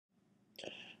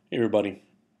Hey everybody,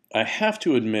 I have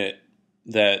to admit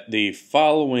that the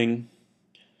following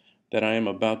that I am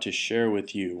about to share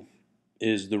with you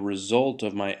is the result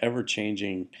of my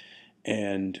ever-changing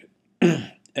and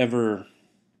ever,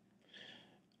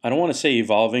 I don't want to say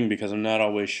evolving because I'm not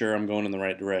always sure I'm going in the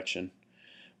right direction,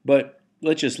 but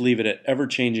let's just leave it at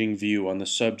ever-changing view on the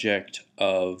subject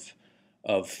of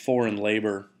foreign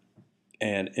labor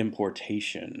and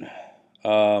importation.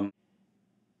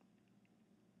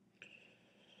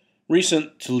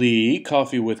 Recently,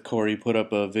 Coffee with Corey put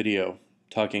up a video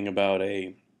talking about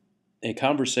a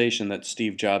conversation that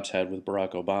Steve Jobs had with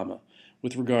Barack Obama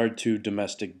with regard to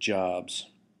domestic jobs.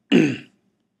 To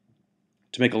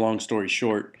make a long story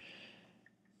short,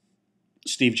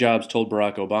 Steve Jobs told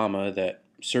Barack Obama that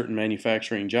certain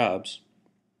manufacturing jobs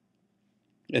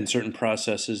and certain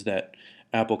processes that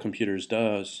Apple Computers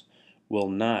does will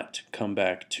not come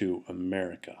back to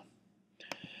America.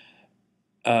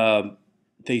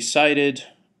 They cited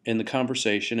in the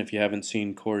conversation, if you haven't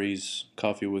seen Corey's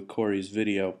Coffee with Corey's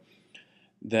video,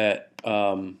 that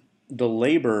the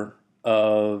labor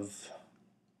of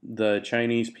the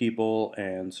Chinese people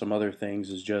and some other things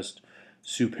is just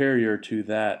superior to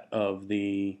that of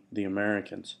the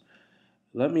Americans.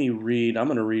 Let me read. I'm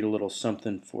going to read a little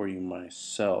something for you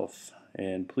myself,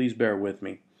 and please bear with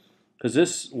me,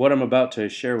 because what I'm about to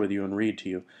share with you and read to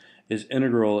you, is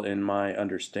integral in my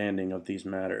understanding of these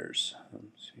matters.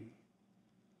 Let's see.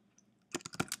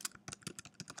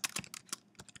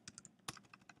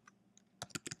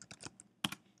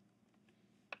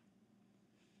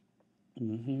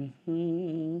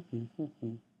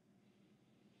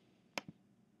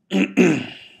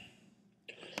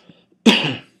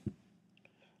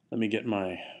 Let me get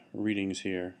my readings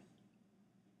here.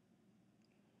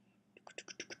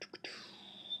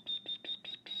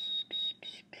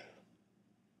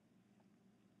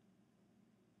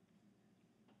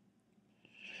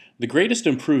 The greatest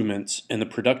improvements in the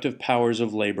productive powers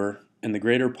of labor and the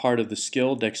greater part of the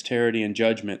skill, dexterity, and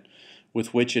judgment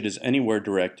with which it is anywhere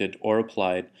directed or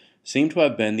applied seem to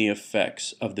have been the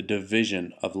effects of the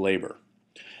division of labor.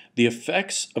 The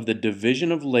effects of the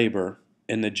division of labor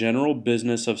in the general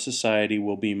business of society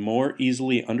will be more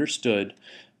easily understood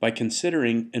by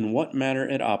considering in what manner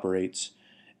it operates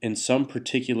in some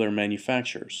particular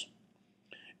manufactures.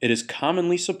 It is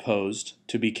commonly supposed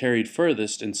to be carried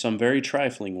furthest in some very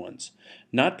trifling ones,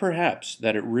 not perhaps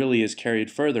that it really is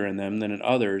carried further in them than in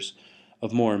others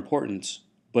of more importance,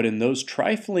 but in those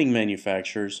trifling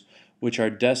manufactures which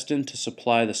are destined to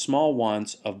supply the small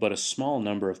wants of but a small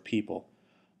number of people.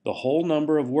 The whole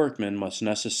number of workmen must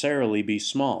necessarily be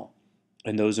small,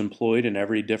 and those employed in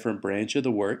every different branch of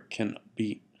the work can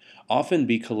often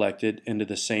be collected into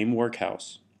the same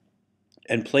workhouse,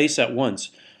 and placed at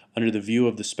once under the view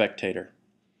of the spectator.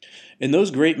 In those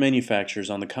great manufactures,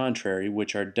 on the contrary,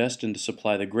 which are destined to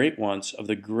supply the great wants of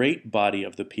the great body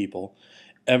of the people,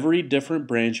 every different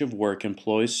branch of work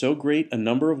employs so great a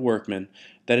number of workmen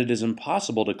that it is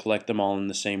impossible to collect them all in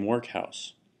the same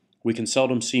workhouse. We can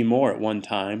seldom see more at one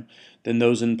time than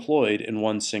those employed in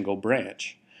one single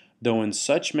branch, though in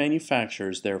such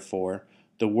manufactures, therefore,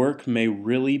 the work may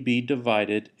really be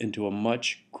divided into a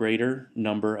much greater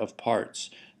number of parts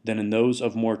than in those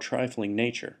of more trifling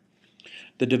nature.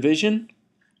 The division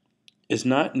is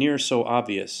not near so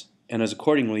obvious, and has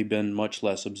accordingly been much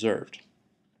less observed.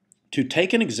 To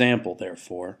take an example,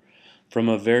 therefore, from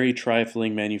a very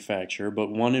trifling manufacture, but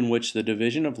one in which the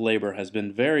division of labor has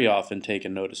been very often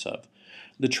taken notice of,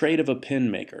 the trade of a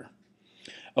pin maker.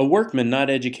 A workman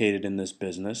not educated in this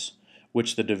business,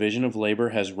 which the division of labor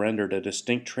has rendered a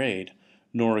distinct trade,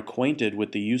 nor acquainted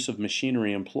with the use of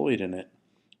machinery employed in it,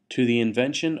 to the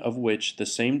invention of which the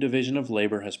same division of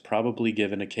labor has probably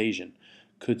given occasion,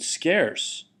 could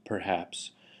scarce,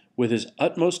 perhaps, with his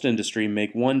utmost industry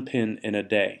make one pin in a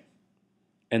day,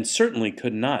 and certainly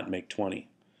could not make 20.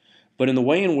 But in the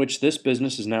way in which this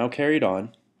business is now carried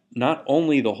on, not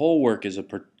only the whole work is a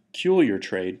peculiar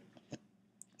trade,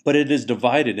 but it is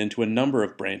divided into a number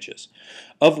of branches,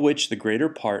 of which the greater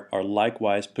part are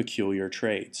likewise peculiar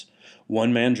trades.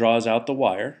 One man draws out the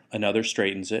wire, another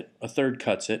straightens it, a third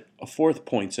cuts it, a fourth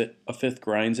points it, a fifth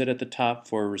grinds it at the top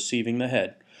for receiving the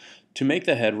head. To make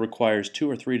the head requires 2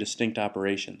 or 3 distinct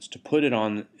operations. To put it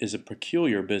on is a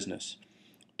peculiar business.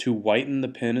 To whiten the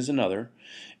pin is another.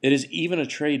 It is even a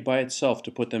trade by itself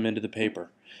to put them into the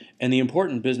paper. And the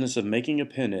important business of making a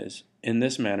pin is, in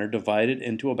this manner, divided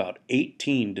into about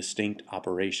 18 distinct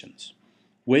operations,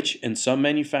 which in some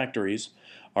manufactories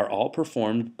are all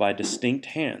performed by distinct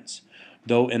hands,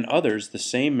 though in others the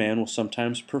same man will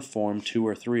sometimes perform 2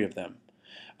 or 3 of them.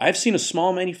 I have seen a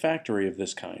small manufactory of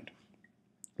this kind,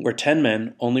 where 10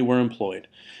 men only were employed,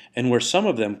 and where some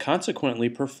of them consequently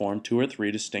performed 2 or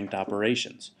 3 distinct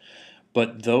operations.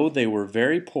 But though they were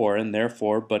very poor and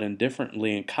therefore but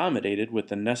indifferently accommodated with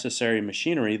the necessary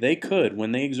machinery, they could,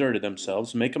 when they exerted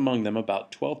themselves, make among them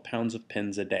about 12 pounds of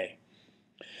pins a day.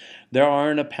 There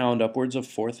are in a pound upwards of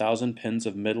 4,000 pins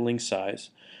of middling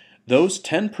size. Those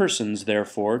 10 persons,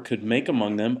 therefore, could make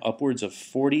among them upwards of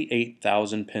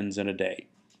 48,000 pins in a day.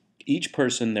 Each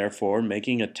person, therefore,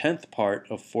 making a tenth part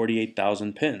of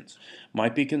 48,000 pins,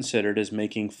 might be considered as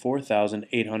making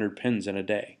 4,800 pins in a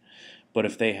day. But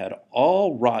if they had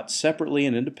all wrought separately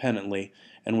and independently,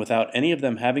 and without any of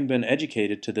them having been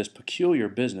educated to this peculiar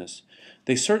business,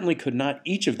 they certainly could not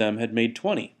each of them have made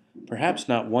 20, perhaps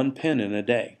not 1 pin in a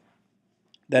day.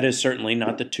 That is certainly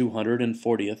not the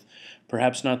 240th,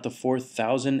 perhaps not the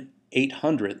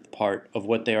 4,800th part of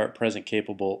what they are at present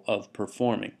capable of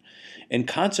performing, in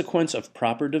consequence of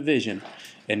proper division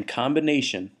and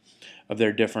combination of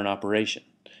their different operation.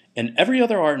 In every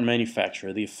other art and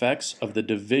manufacture, the effects of the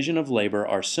division of labor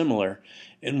are similar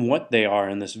in what they are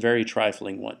in this very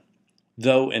trifling one,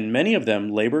 though in many of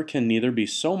them labor can neither be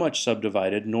so much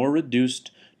subdivided nor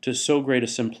reduced to so great a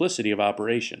simplicity of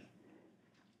operation.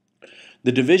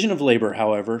 The division of labor,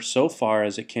 however, so far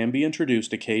as it can be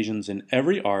introduced, occasions in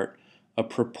every art a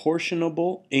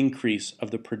proportionable increase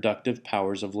of the productive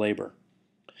powers of labor.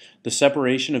 The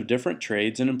separation of different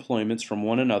trades and employments from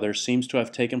one another seems to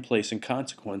have taken place in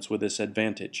consequence with this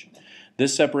advantage.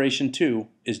 This separation, too,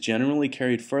 is generally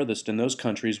carried furthest in those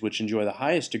countries which enjoy the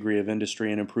highest degree of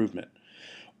industry and improvement.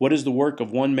 What is the work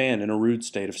of one man in a rude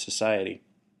state of society,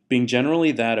 being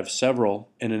generally that of several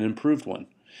in an improved one?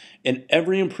 In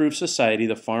every improved society,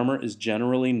 the farmer is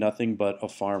generally nothing but a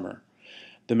farmer,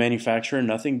 the manufacturer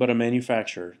nothing but a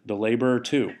manufacturer, the laborer,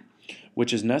 too,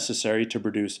 which is necessary to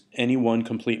produce any one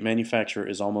complete manufacture,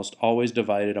 is almost always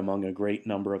divided among a great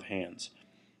number of hands.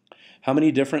 How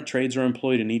many different trades are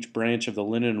employed in each branch of the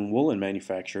linen and woolen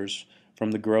manufactures,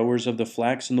 from the growers of the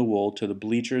flax and the wool to the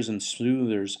bleachers and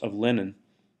smoothers of linen,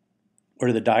 or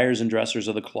to the dyers and dressers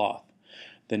of the cloth.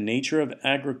 The nature of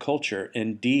agriculture,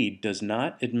 indeed, does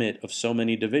not admit of so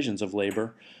many divisions of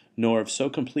labor, nor of so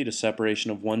complete a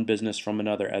separation of one business from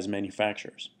another as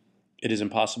manufactures. It is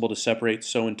impossible to separate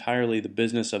so entirely the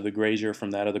business of the grazier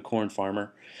from that of the corn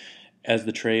farmer, as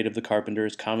the trade of the carpenter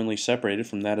is commonly separated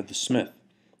from that of the smith.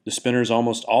 The spinner is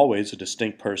almost always a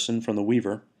distinct person from the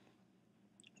weaver,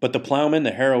 but the plowman,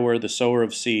 the harrower, the sower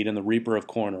of seed, and the reaper of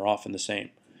corn are often the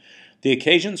same. The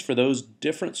occasions for those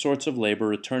different sorts of labor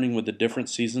returning with the different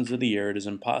seasons of the year, it is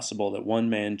impossible that one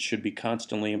man should be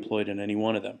constantly employed in any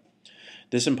one of them.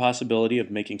 This impossibility of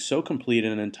making so complete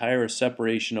and entire a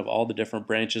separation of all the different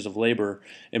branches of labor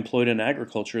employed in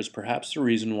agriculture is perhaps the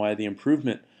reason why the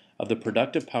improvement of the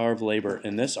productive power of labor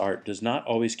in this art does not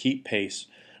always keep pace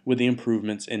with the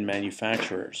improvements in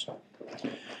manufacturers.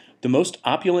 The most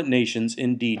opulent nations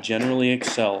indeed generally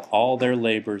excel all their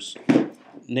neighbors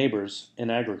in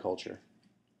agriculture,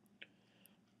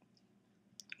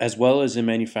 as well as in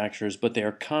manufactures, but they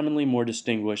are commonly more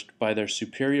distinguished by their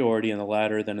superiority in the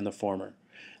latter than in the former.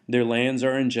 Their lands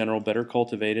are in general better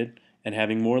cultivated, and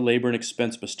having more labor and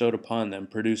expense bestowed upon them,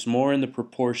 produce more in the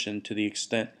proportion to the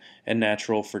extent and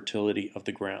natural fertility of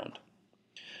the ground.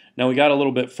 Now we got a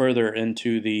little bit further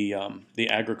into the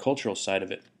agricultural side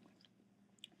of it,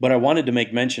 but I wanted to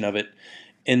make mention of it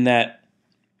in that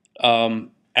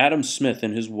Adam Smith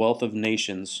in his Wealth of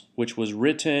Nations, which was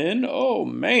written, oh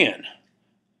man,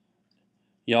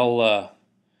 y'all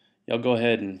go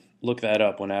ahead and look that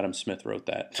up when Adam Smith wrote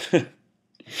that.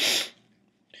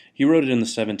 He wrote it in the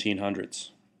 1700s,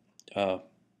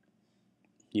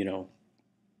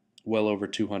 well over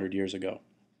 200 years ago,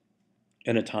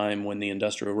 in a time when the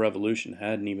Industrial Revolution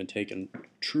hadn't even taken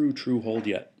true hold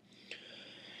yet.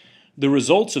 The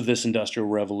results of this Industrial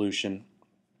Revolution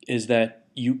is that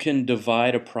you can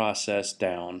divide a process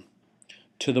down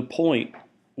to the point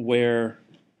where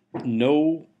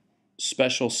no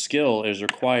special skill is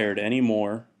required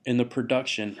anymore in the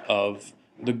production of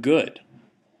the good.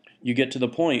 You get to the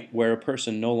point where a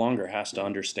person no longer has to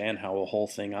understand how a whole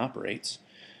thing operates.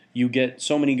 You get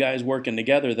so many guys working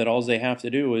together that all they have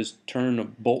to do is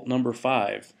turn bolt number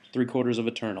 5, 3/4 of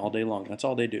a turn all day long. That's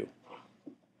all they do.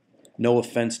 No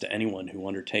offense to anyone who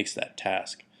undertakes that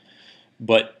task.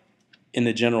 But in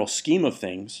the general scheme of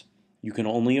things, you can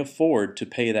only afford to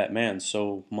pay that man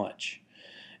so much.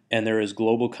 And there is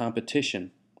global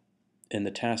competition in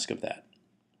the task of that.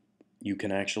 You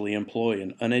can actually employ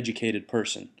an uneducated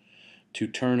person to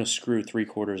turn a screw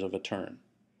 3/4 of a turn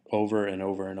over and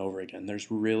over and over again. There's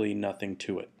really nothing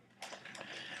to it.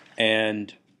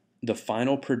 And the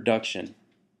final production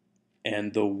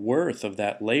And the worth of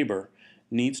that labor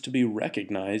needs to be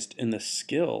recognized in the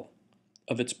skill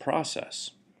of its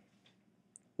process.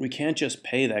 We can't just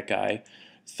pay that guy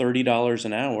 $30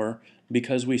 an hour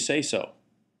because we say so.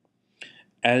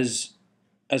 As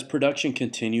production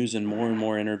continues and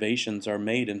more innovations are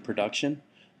made in production,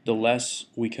 the less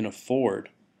we can afford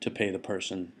to pay the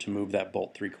person to move that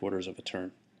bolt 3/4 of a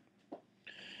turn.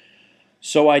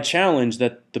 So I challenge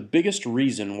that the biggest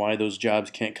reason why those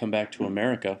jobs can't come back to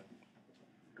America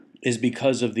is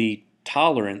because of the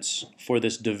tolerance for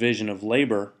this division of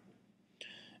labor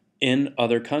in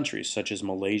other countries such as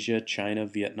Malaysia, China,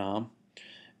 Vietnam.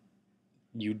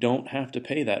 You don't have to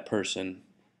pay that person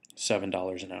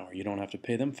 $7 an hour. You don't have to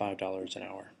pay them $5 an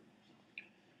hour.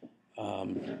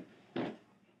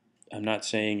 I'm not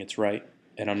saying it's right,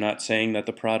 and I'm not saying that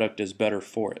the product is better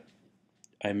for it.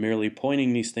 I'm merely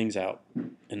pointing these things out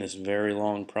in this very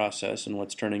long process and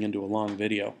what's turning into a long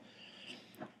video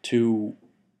to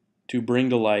bring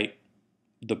to light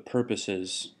the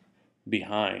purposes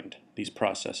behind these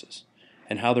processes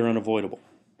and how they're unavoidable.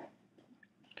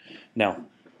 Now,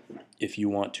 if you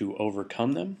want to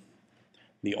overcome them,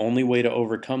 the only way to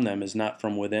overcome them is not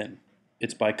from within.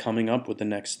 It's by coming up with the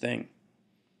next thing.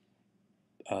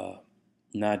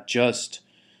 Not just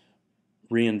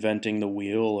reinventing the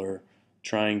wheel or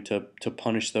trying to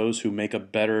punish those who make a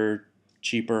better,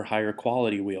 cheaper, higher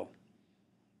quality wheel.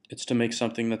 It's to make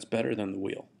something that's better than the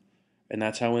wheel. And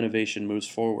that's how innovation moves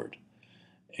forward.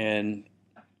 And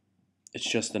it's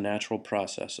just the natural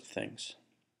process of things.